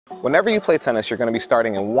Whenever you play tennis, you're going to be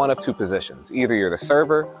starting in one of two positions. Either you're the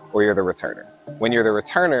server or you're the returner. When you're the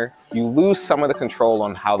returner, you lose some of the control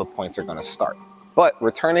on how the points are going to start. But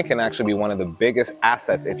returning can actually be one of the biggest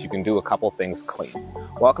assets if you can do a couple things clean.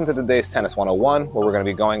 Welcome to today's Tennis 101, where we're going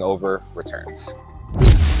to be going over returns.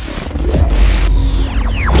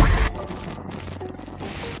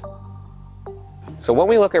 So when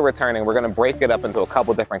we look at returning, we're going to break it up into a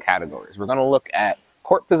couple different categories. We're going to look at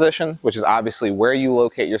court position, which is obviously where you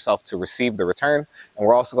locate yourself to receive the return. And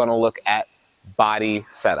we're also going to look at body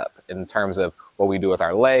setup in terms of what we do with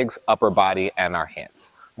our legs, upper body, and our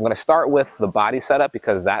hands. I'm going to start with the body setup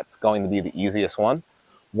because that's going to be the easiest one.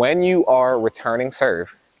 When you are returning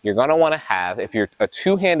serve, you're going to want to have, if you're a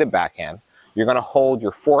two-handed backhand, you're going to hold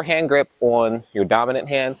your forehand grip on your dominant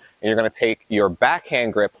hand, and you're going to take your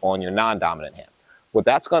backhand grip on your non-dominant hand. What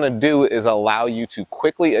that's going to do is allow you to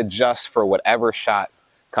quickly adjust for whatever shot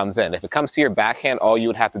comes in. If it comes to your backhand, all you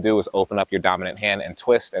would have to do is open up your dominant hand and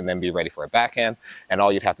twist and then be ready for a backhand. And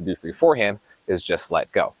all you'd have to do for your forehand is just let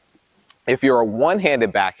go. If you're a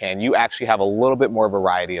one-handed backhand, you actually have a little bit more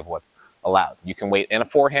variety of what's allowed. You can wait in a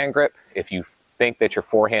forehand grip. If you think that your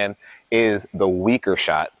forehand is the weaker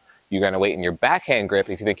shot, you're going to wait in your backhand grip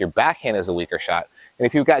if you think your backhand is a weaker shot. And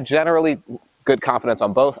if you've got generally good confidence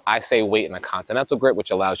on both, I say wait in a continental grip,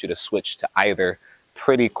 which allows you to switch to either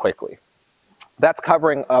pretty quickly. That's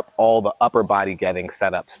covering up all the upper body getting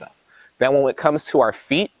set up stuff. Then when it comes to our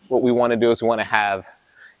feet, what we want to do is we want to have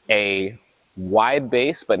a wide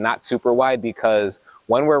base, but not super wide, because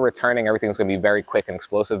when we're returning, everything's going to be very quick and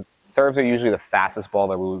explosive. Serves are usually the fastest ball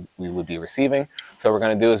that we would be receiving. So what we're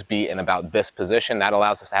going to do is be in about this position. That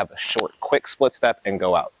allows us to have a short, quick split step and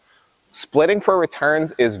go out. Splitting for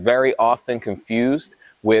returns is very often confused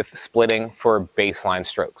with splitting for baseline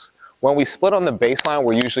strokes. When we split on the baseline,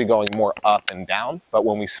 we're usually going more up and down, but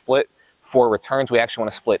when we split for returns, we actually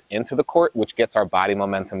want to split into the court, which gets our body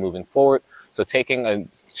momentum moving forward. So taking a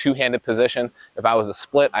two-handed position, if I was a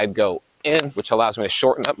split, I'd go in, which allows me to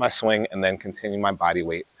shorten up my swing and then continue my body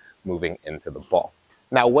weight moving into the ball.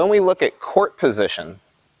 Now, when we look at court position,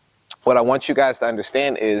 what I want you guys to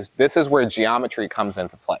understand is this is where geometry comes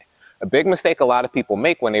into play. A big mistake a lot of people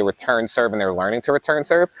make when they return serve and they're learning to return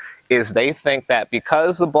serve is they think that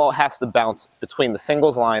because the ball has to bounce between the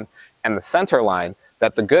singles line and the center line,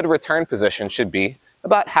 that the good return position should be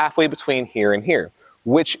about halfway between here and here,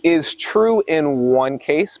 which is true in one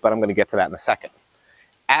case, but I'm going to get to that in a second.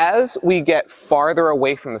 As we get farther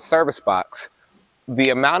away from the service box, the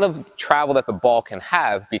amount of travel that the ball can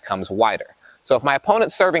have becomes wider. So if my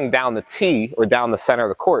opponent's serving down the tee or down the center of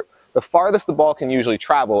the court, the farthest the ball can usually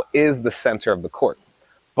travel is the center of the court.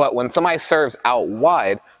 But when somebody serves out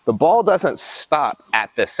wide, the ball doesn't stop at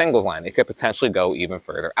this singles line. It could potentially go even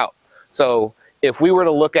further out. So if we were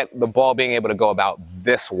to look at the ball being able to go about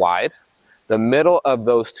this wide, the middle of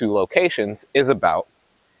those two locations is about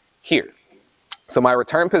here. So my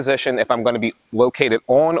return position, if I'm going to be located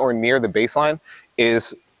on or near the baseline,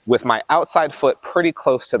 is with my outside foot pretty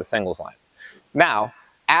close to the singles line. Now,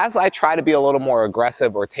 as I try to be a little more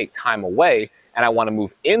aggressive or take time away and I want to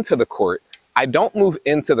move into the court, I don't move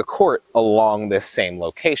into the court along this same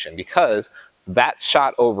location because that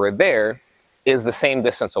shot over there is the same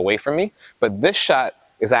distance away from me, but this shot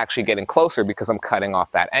is actually getting closer because I'm cutting off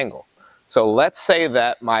that angle. So let's say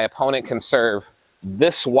that my opponent can serve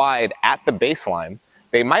this wide at the baseline.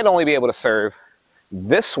 They might only be able to serve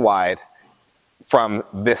this wide from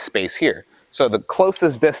this space here. So the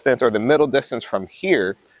closest distance or the middle distance from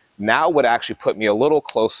here now would actually put me a little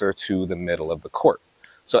closer to the middle of the court.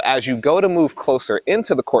 So as you go to move closer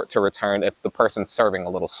into the court to return, if the person's serving a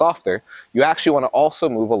little softer, you actually want to also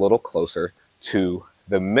move a little closer to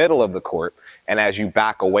the middle of the court. And as you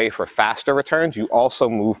back away for faster returns, you also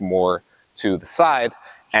move more to the side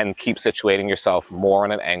and keep situating yourself more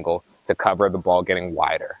on an angle to cover the ball getting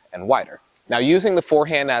wider and wider. Now, using the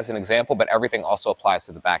forehand as an example, but everything also applies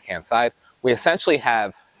to the backhand side, we essentially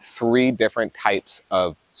have three different types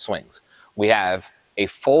of swings. We have a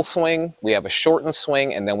full swing, we have a shortened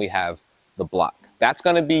swing, and then we have the block. That's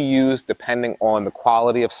going to be used depending on the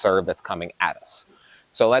quality of serve that's coming at us.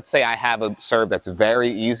 So let's say I have a serve that's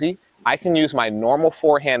very easy. I can use my normal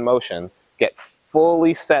forehand motion, get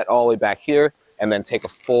fully set all the way back here, and then take a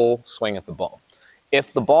full swing at the ball.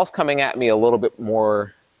 If the ball's coming at me a little bit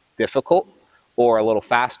more difficult, or a little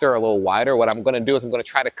faster, or a little wider, what I'm going to do is I'm going to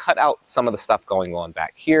try to cut out some of the stuff going on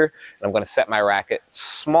back here, and I'm going to set my racket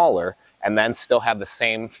smaller and then still have the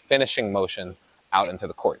same finishing motion out into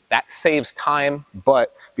the court. That saves time,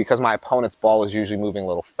 but because my opponent's ball is usually moving a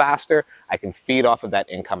little faster, I can feed off of that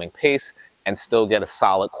incoming pace and still get a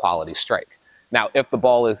solid quality strike. Now, if the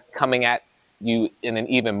ball is coming at you in an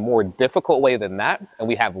even more difficult way than that, and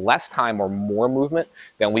we have less time or more movement,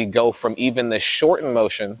 then we go from even the shortened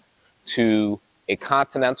motion to a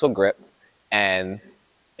continental grip and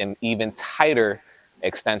an even tighter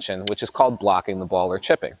extension, which is called blocking the ball or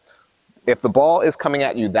chipping. If the ball is coming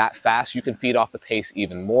at you that fast, you can feed off the pace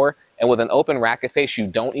even more. And with an open racket face, you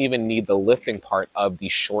don't even need the lifting part of the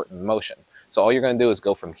shortened motion. So all you're going to do is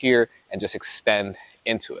go from here and just extend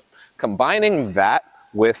into it. Combining that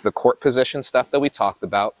with the court position stuff that we talked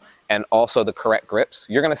about and also the correct grips,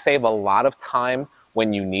 you're going to save a lot of time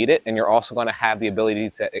when you need it. And you're also going to have the ability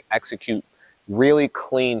to execute really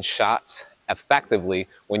clean shots effectively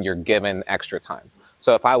when you're given extra time.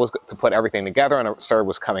 So if I was to put everything together and a serve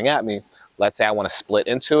was coming at me, let's say I want to split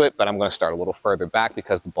into it, but I'm going to start a little further back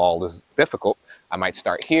because the ball is difficult. I might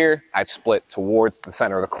start here, I'd split towards the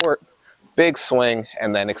center of the court, big swing,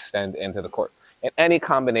 and then extend into the court, and any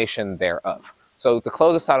combination thereof. So to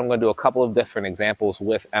close this out, I'm going to do a couple of different examples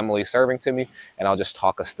with Emily serving to me, and I'll just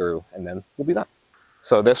talk us through, and then we'll be done.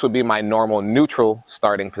 So this would be my normal neutral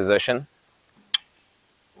starting position.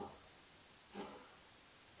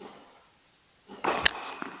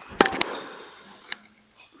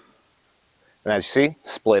 And as you see,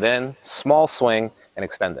 split in, small swing, and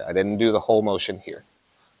extend it. I didn't do the whole motion here.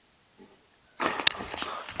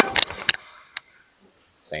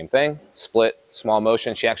 Same thing, split, small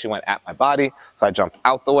motion. She actually went at my body, so I jumped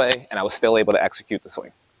out the way, and I was still able to execute the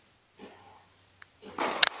swing.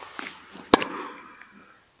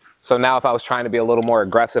 So now if I was trying to be a little more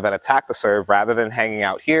aggressive and attack the serve, rather than hanging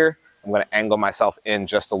out here, I'm going to angle myself in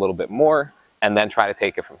just a little bit more, and then try to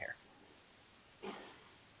take it from here.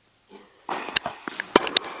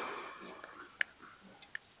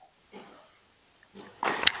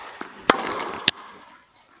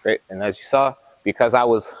 Great, and as you saw, because I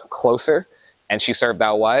was closer and she served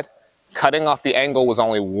out wide, cutting off the angle was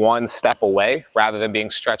only one step away rather than being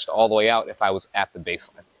stretched all the way out if I was at the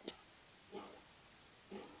baseline.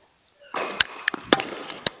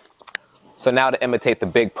 So now to imitate the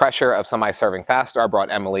big pressure of somebody serving faster, I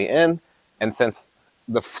brought Emily in, and since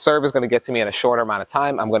the serve is going to get to me in a shorter amount of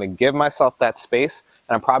time, I'm going to give myself that space,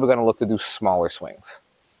 and I'm probably going to look to do smaller swings.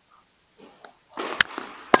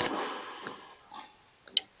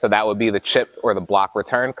 So that would be the chip or the block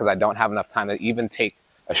return, because I don't have enough time to even take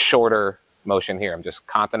a shorter motion here. I'm just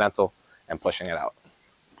continental and pushing it out.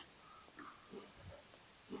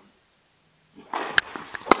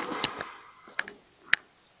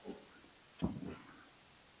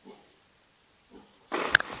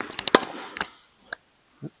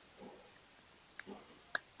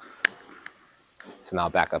 So now I'll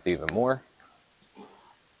back up even more.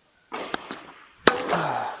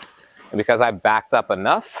 And because I backed up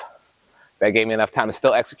enough, that gave me enough time to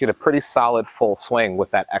still execute a pretty solid full swing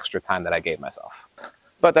with that extra time that I gave myself.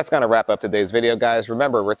 But that's going to wrap up today's video, guys.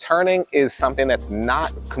 Remember, returning is something that's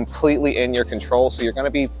not completely in your control, so you're going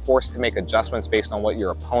to be forced to make adjustments based on what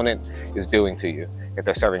your opponent is doing to you. If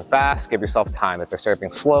they're serving fast, give yourself time. If they're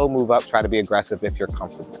serving slow, move up, try to be aggressive if you're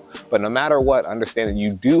comfortable. But no matter what, understand that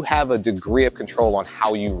you do have a degree of control on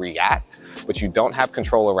how you react, but you don't have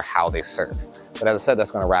control over how they serve. But as I said,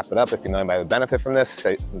 that's going to wrap it up. If you know anybody would benefit from this,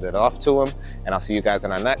 send it off to them, and I'll see you guys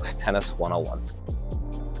in our next Tennis 101.